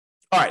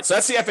 All right, so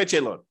that's the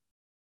FHA loan.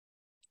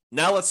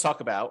 Now let's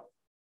talk about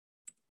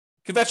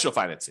conventional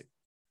financing.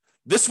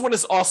 This one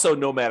is also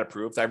Nomad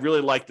approved. I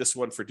really like this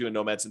one for doing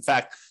Nomads. In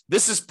fact,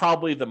 this is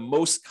probably the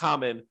most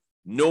common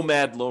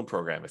Nomad loan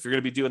program. If you're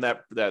going to be doing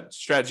that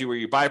strategy where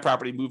you buy a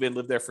property, move in,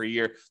 live there for a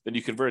year, then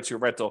you convert it to a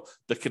rental,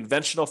 the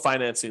conventional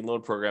financing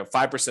loan program,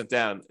 5%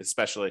 down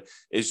especially,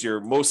 is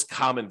your most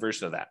common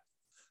version of that.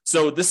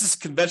 So this is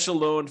conventional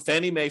loan,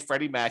 Fannie Mae,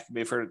 Freddie Mac, you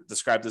may have heard it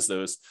described as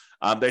those.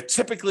 They're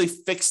typically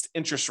fixed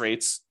interest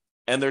rates,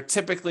 and they're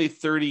typically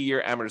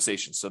 30-year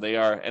amortization. So they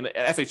are, and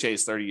FHA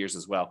is 30 years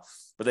as well,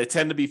 but they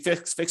tend to be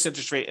fixed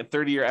interest rate and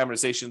 30-year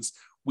amortizations.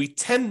 We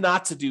tend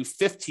not to do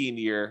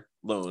 15-year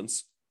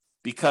loans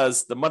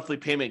because the monthly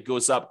payment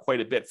goes up quite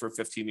a bit for a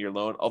 15-year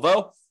loan.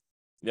 Although,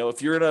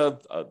 if you're in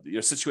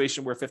a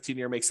situation where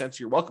 15-year makes sense,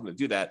 you're welcome to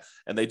do that.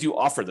 And they do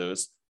offer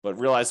those, but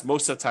realize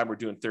most of the time we're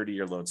doing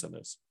 30-year loans on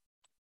those.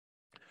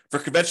 For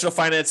conventional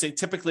financing,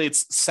 typically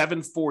it's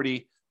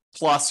 740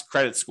 plus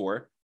credit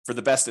score for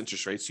the best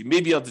interest rates. You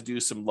may be able to do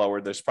some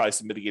lower. There's probably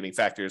some mitigating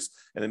factors,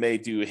 and they may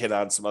do hit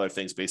on some other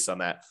things based on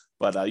that.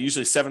 But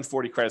usually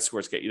 740 credit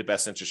scores get you the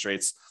best interest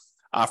rates.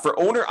 For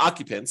owner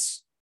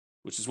occupants,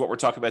 which is what we're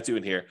talking about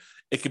doing here,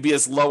 it could be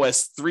as low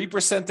as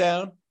 3%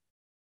 down,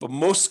 but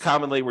most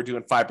commonly we're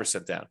doing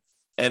 5% down.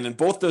 And in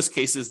both those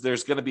cases,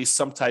 there's going to be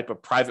some type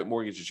of private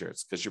mortgage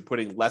insurance because you're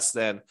putting less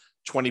than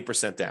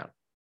 20% down.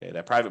 Okay,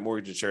 that private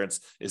mortgage insurance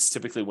is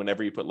typically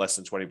whenever you put less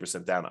than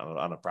 20% down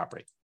on a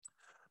property.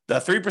 The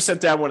 3%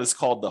 down one is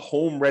called the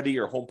Home Ready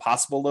or Home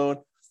Possible loan.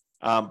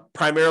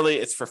 Primarily,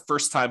 it's for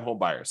first-time home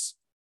buyers.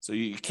 So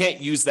you can't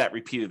use that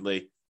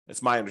repeatedly.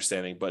 That's my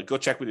understanding, but go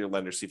check with your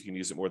lender, see if you can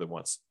use it more than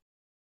once.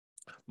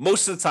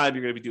 Most of the time,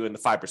 you're going to be doing the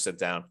 5%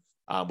 down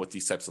with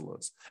these types of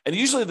loans. And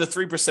usually the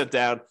 3%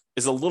 down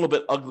is a little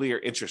bit uglier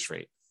interest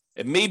rate.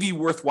 It may be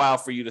worthwhile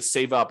for you to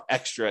save up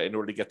extra in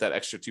order to get that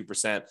extra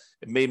 2%.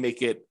 It may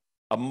make it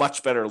a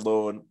much better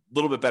loan, a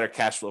little bit better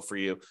cash flow for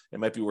you. It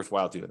might be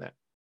worthwhile doing that.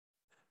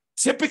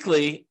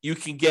 Typically, you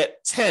can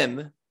get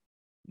 10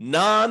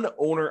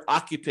 non-owner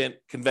occupant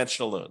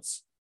conventional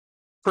loans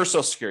per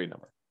Social Security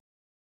number.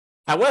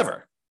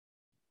 However,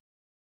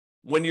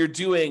 when you're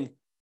doing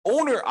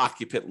owner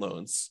occupant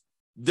loans,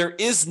 there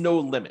is no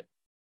limit.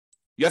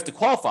 You have to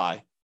qualify,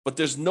 but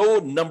there's no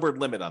numbered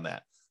limit on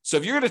that. So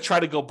if you're going to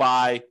try to go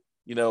buy,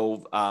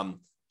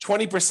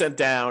 20%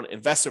 down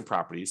investment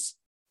properties,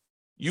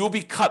 you will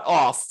be cut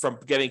off from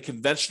getting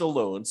conventional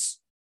loans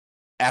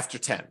after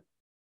 10.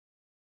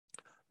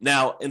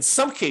 Now, in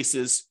some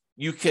cases,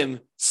 you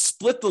can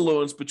split the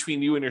loans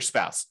between you and your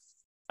spouse.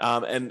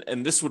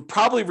 And this would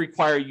probably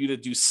require you to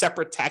do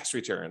separate tax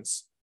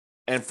returns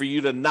and for you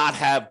to not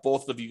have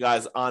both of you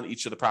guys on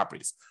each of the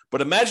properties.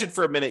 But imagine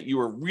for a minute you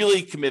were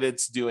really committed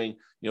to doing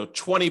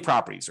 20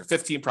 properties or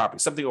 15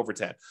 properties, something over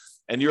 10.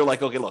 And you're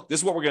like, okay, look, this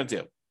is what we're going to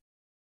do.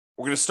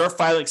 We're going to start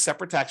filing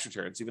separate tax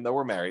returns, even though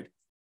we're married.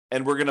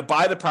 And we're going to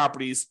buy the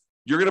properties.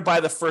 You're going to buy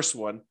the first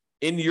one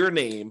in your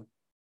name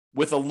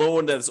with a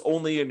loan that is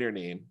only in your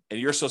name and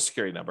your Social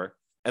Security number.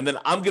 And then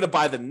I'm going to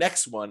buy the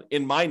next one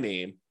in my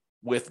name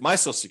with my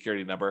Social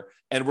Security number.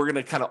 And we're going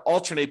to kind of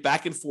alternate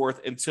back and forth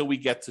until we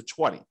get to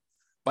 20.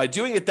 By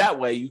doing it that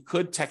way, you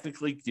could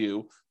technically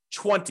do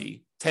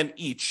 10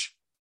 each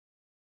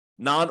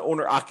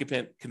non-owner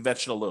occupant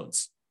conventional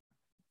loans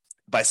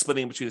by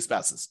splitting between the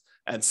spouses.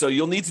 And so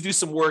you'll need to do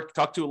some work,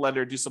 talk to a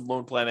lender, do some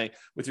loan planning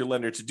with your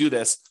lender to do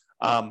this.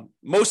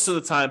 Most of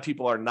the time,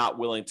 people are not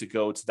willing to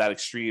go to that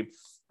extreme.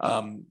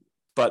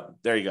 But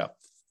there you go.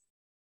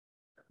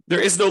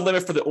 There is no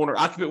limit for the owner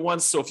occupant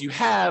ones. So if you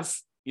have,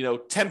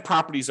 10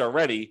 properties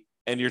already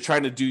and you're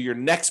trying to do your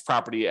next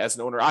property as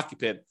an owner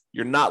occupant,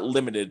 you're not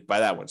limited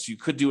by that one. So you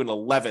could do an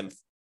 11th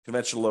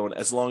conventional loan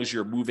as long as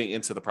you're moving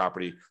into the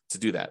property to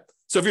do that.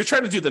 So if you're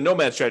trying to do the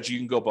Nomad strategy, you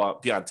can go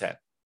beyond 10.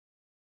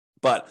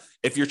 But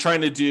if you're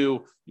trying to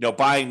do,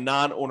 buying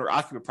non-owner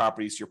occupant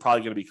properties, you're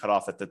probably going to be cut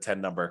off at the 10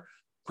 number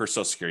per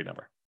Social Security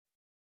number.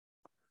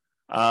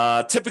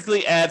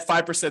 Typically add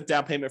 5%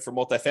 down payment for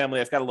multifamily.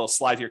 I've got a little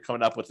slide here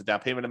coming up with the down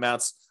payment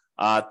amounts.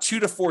 2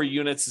 to 4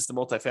 units is the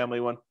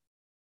multifamily one.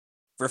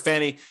 For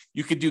Fannie,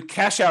 you could do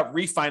cash out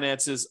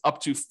refinances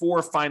up to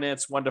 4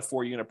 finance 1 to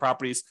 4 unit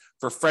properties.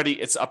 For Freddie,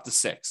 it's up to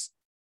 6.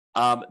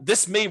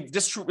 This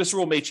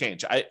rule may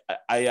change.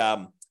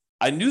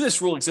 I knew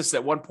this rule existed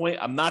at one point.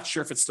 I'm not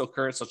sure if it's still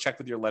current, so check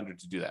with your lender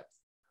to do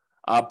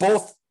that.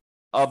 Both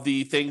of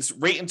the things,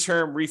 rate and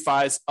term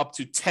refis up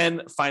to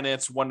 10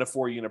 finance 1 to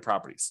 4 unit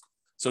properties.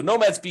 So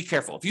Nomads, be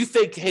careful. If you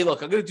think, hey,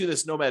 look, I'm going to do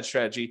this Nomad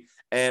strategy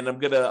and I'm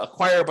going to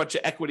acquire a bunch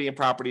of equity in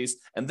properties,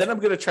 and then I'm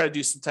going to try to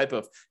do some type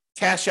of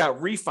cash out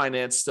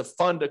refinance to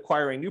fund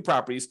acquiring new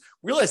properties,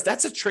 realize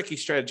that's a tricky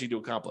strategy to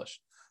accomplish.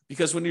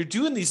 Because when you're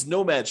doing these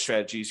nomad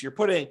strategies, you're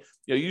putting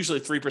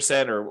usually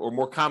 3% or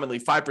more commonly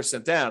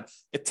 5% down.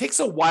 It takes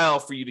a while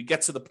for you to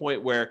get to the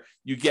point where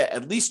you get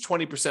at least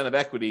 20% of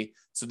equity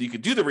so that you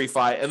could do the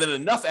refi, and then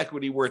enough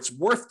equity where it's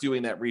worth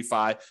doing that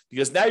refi,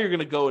 because now you're going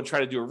to go and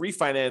try to do a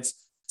refinance,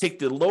 take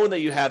the loan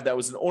that you have that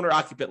was an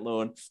owner-occupant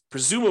loan,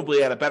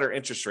 presumably at a better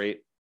interest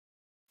rate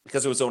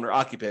because it was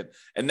owner-occupant,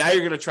 and now you're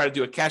going to try to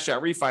do a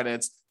cash-out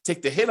refinance,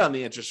 take the hit on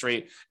the interest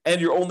rate, and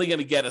you're only going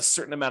to get a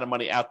certain amount of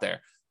money out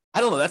there. I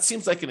don't know. That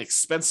seems like an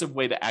expensive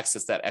way to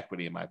access that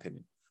equity, in my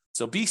opinion.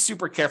 So be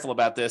super careful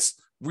about this.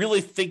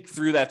 Really think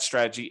through that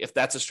strategy if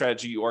that's a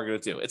strategy you are going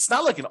to do. It's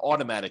not like an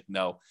automatic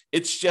no.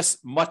 It's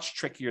just much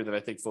trickier than I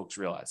think folks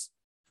realize.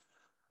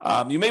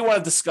 You may want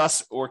to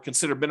discuss or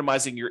consider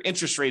minimizing your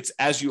interest rates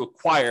as you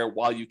acquire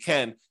while you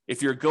can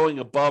if you're going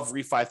above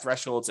refi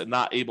thresholds and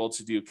not able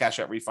to do cash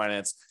out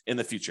refinance in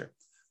the future.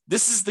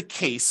 This is the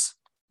case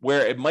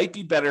where it might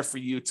be better for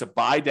you to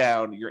buy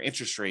down your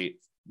interest rate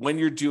when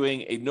you're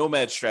doing a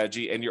nomad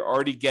strategy and you're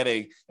already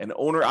getting an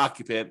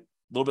owner-occupant, a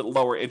little bit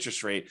lower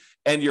interest rate,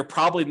 and you're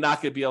probably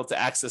not going to be able to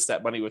access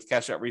that money with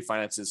cash-out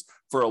refinances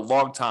for a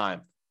long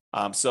time.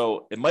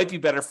 So it might be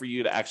better for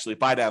you to actually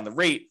buy down the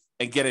rate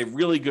and get a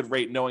really good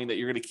rate knowing that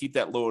you're going to keep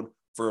that loan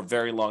for a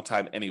very long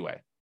time anyway.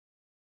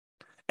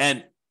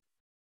 And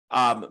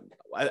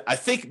I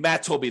think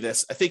Matt told me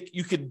this. I think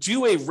you could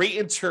do a rate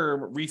and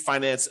term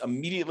refinance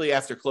immediately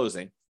after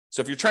closing.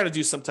 So if you're trying to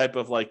do some type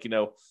of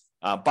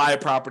buy a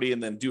property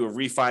and then do a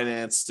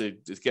refinance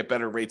to get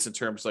better rates and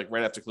terms like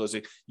right after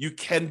closing, you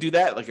can do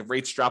that. Like if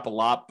rates drop a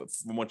lot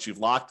from what you've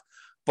locked,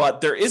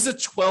 but there is a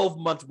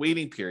 12-month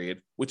waiting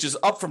period, which is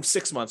up from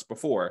 6 months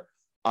before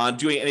on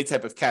doing any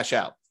type of cash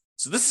out.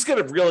 So this is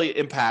going to really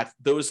impact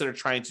those that are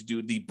trying to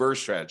do the BRRRR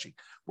strategy,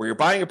 where you're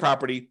buying a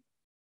property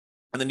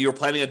and then you're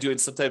planning on doing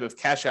some type of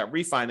cash out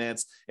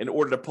refinance in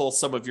order to pull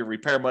some of your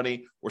repair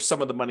money or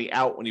some of the money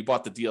out when you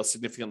bought the deal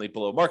significantly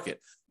below market.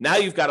 Now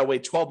you've got to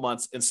wait 12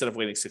 months instead of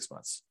waiting 6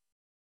 months.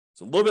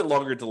 So a little bit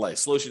longer delay,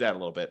 slows you down a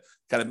little bit,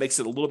 kind of makes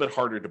it a little bit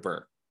harder to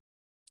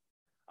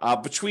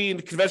BRRRR.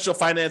 Between conventional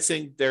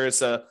financing, there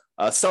is a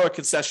seller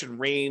concession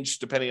range,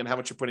 depending on how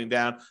much you're putting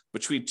down,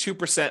 between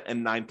 2%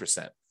 and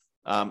 9%.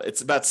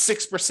 It's about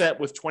 6%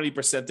 with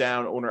 20%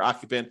 down owner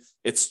occupant.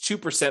 It's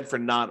 2% for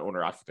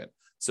non-owner occupant.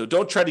 So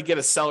don't try to get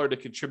a seller to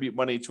contribute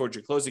money towards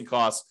your closing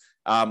costs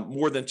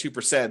more than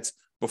 2%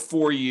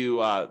 before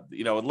you,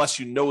 unless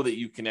you know that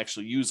you can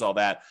actually use all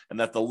that and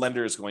that the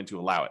lender is going to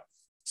allow it.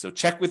 So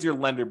check with your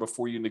lender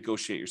before you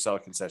negotiate your seller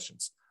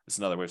concessions. That's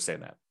another way of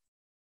saying that.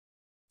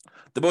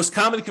 The most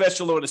common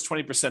conventional loan is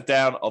 20%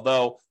 down,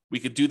 although we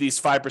could do these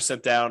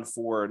 5% down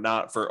for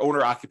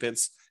owner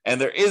occupants.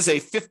 And there is a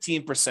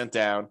 15%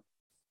 down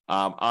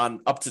on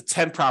up to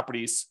 10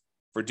 properties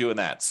for doing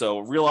that. So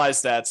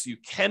realize that you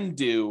can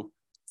do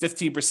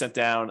 15%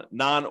 down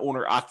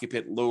non-owner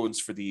occupant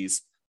loans for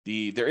these.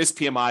 There is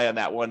PMI on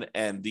that one,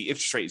 and the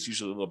interest rate is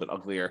usually a little bit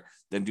uglier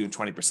than doing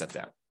 20%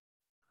 down.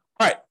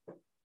 All right,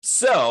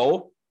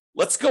 so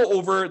let's go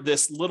over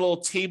this little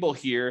table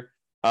here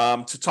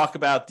to talk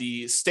about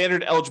the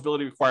standard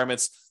eligibility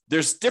requirements.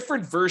 There's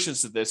different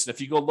versions of this, and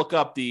if you go look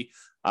up the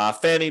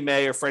Fannie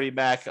Mae or Freddie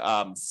Mac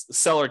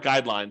seller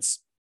guidelines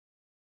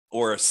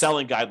or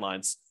selling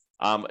guidelines,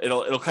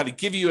 it'll kind of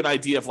give you an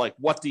idea of like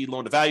what the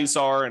loan to values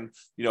are, and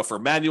for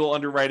manual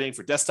underwriting,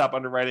 for desktop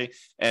underwriting,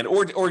 and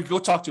or go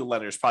talk to a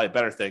lender is probably a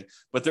better thing.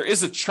 But there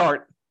is a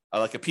chart,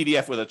 like a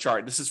PDF with a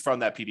chart. This is from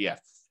that PDF,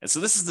 and so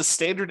this is the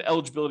standard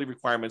eligibility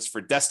requirements for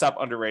desktop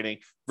underwriting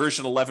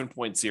version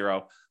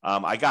 11.0.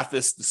 I got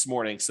this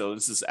morning, so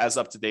this is as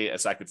up to date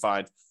as I could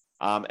find,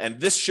 and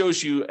this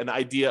shows you an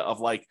idea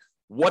of like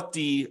what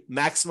the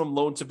maximum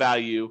loan to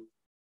value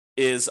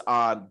is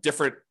on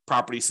different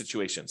property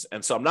situations.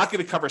 And so I'm not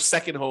going to cover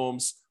second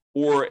homes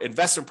or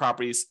investment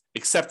properties,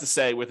 except to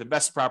say with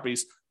investment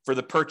properties for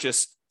the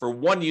purchase for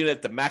one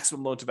unit, the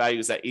maximum loan to value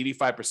is at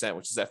 85%,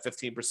 which is at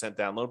 15%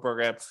 down loan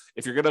program.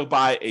 If you're going to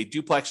buy a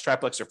duplex,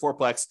 triplex, or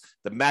fourplex,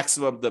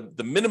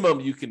 the minimum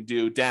you can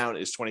do down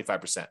is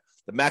 25%.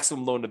 The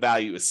maximum loan to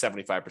value is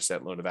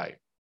 75% loan to value.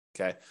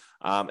 Okay.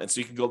 And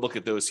so you can go look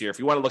at those here. If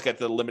you want to look at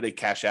the limited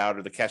cash out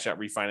or the cash out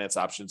refinance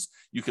options,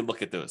 you can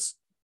look at those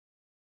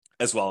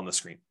as well on the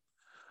screen.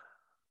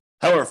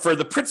 However, for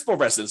the principal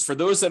residence, for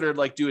those that are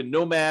like doing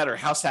nomad or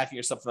house hacking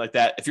or something like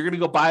that, if you're going to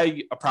go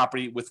buy a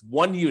property with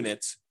one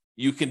unit,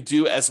 you can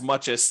do as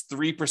much as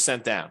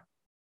 3% down.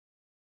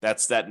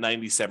 That's that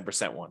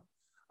 97% one.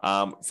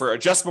 For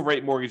adjustable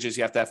rate mortgages,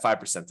 you have to have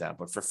 5% down.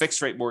 But for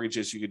fixed rate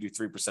mortgages, you could do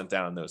 3%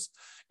 down on those.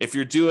 If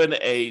you're doing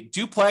a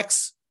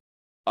duplex,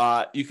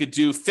 you could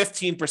do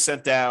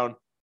 15% down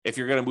if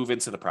you're going to move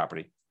into the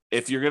property.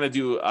 If you're going to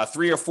do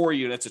 3 or 4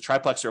 units, a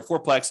triplex or a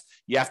fourplex,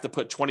 you have to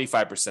put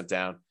 25%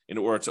 down in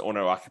order to own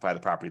or occupy the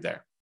property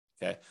there.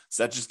 Okay,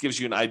 so that just gives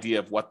you an idea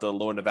of what the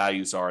loan to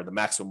values are, the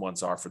maximum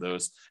ones are for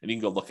those, and you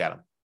can go look at them.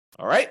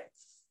 All right.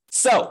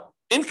 So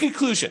in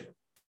conclusion,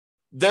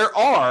 there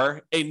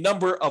are a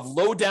number of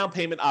low down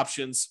payment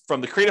options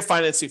from the creative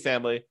financing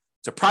family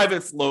to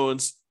private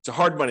loans, to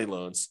hard money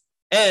loans.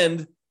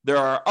 And there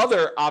are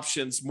other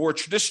options, more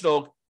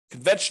traditional,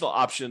 conventional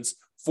options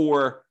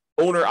for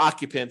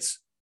owner-occupant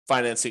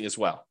financing as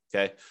well,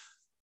 okay?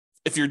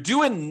 If you're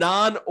doing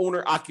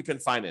non-owner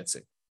occupant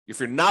financing, if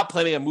you're not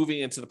planning on moving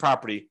into the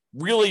property,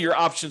 really your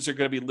options are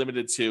going to be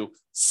limited to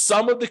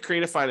some of the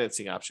creative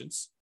financing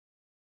options,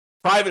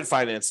 private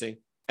financing,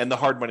 and the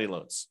hard money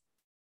loans,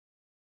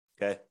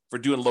 okay, for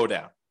doing low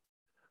down.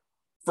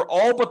 For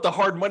all but the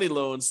hard money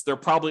loans, there are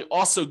probably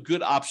also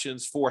good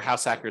options for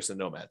house hackers and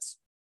nomads.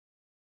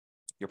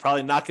 You're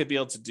probably not going to be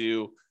able to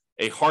do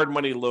a hard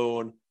money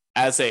loan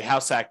as a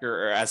house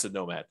hacker or as a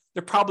nomad.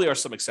 There probably are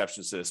some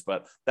exceptions to this,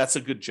 but that's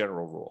a good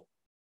general rule.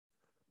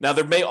 Now,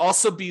 there may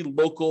also be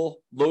local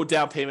low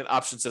down payment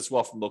options as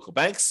well from local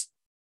banks,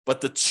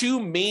 but the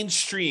two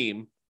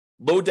mainstream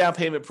low down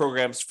payment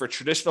programs for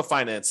traditional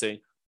financing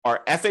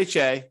are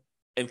FHA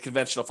and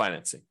conventional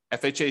financing.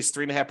 FHA is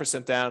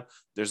 3.5% down.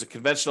 There's a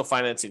conventional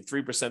financing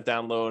 3%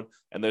 down loan,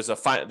 and there's a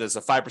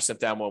 5%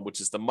 down one, which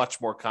is the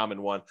much more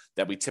common one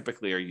that we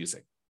typically are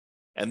using.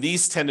 And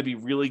these tend to be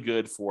really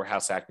good for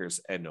house hackers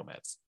and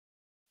nomads.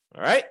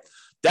 All right,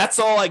 that's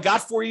all I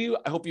got for you.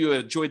 I hope you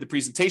enjoyed the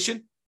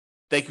presentation.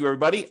 Thank you,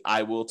 everybody.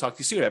 I will talk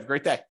to you soon. Have a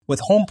great day. With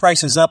home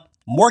prices up,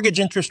 mortgage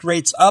interest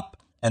rates up,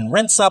 and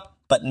rents up,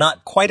 but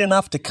not quite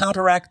enough to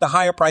counteract the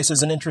higher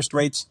prices and interest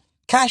rates,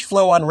 cash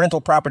flow on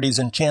rental properties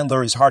in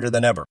Chandler is harder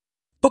than ever.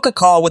 Book a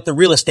call with the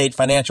Real Estate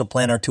Financial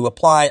Planner to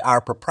apply our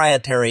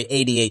proprietary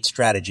 88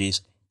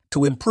 strategies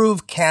to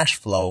improve cash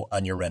flow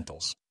on your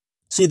rentals.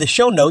 See the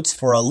show notes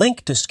for a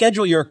link to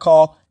schedule your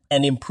call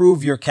and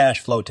improve your cash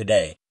flow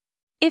today.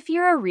 If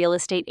you're a real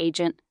estate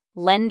agent,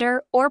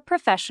 lender, or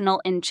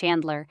professional in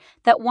Chandler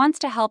that wants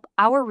to help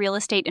our real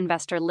estate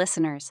investor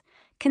listeners,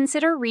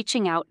 consider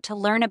reaching out to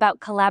learn about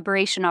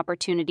collaboration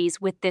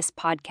opportunities with this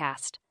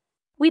podcast.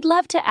 We'd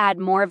love to add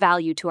more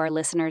value to our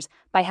listeners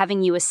by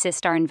having you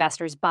assist our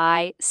investors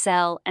buy,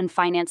 sell, and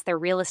finance their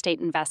real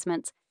estate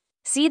investments.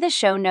 See the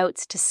show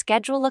notes to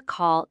schedule a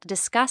call to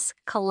discuss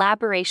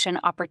collaboration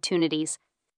opportunities.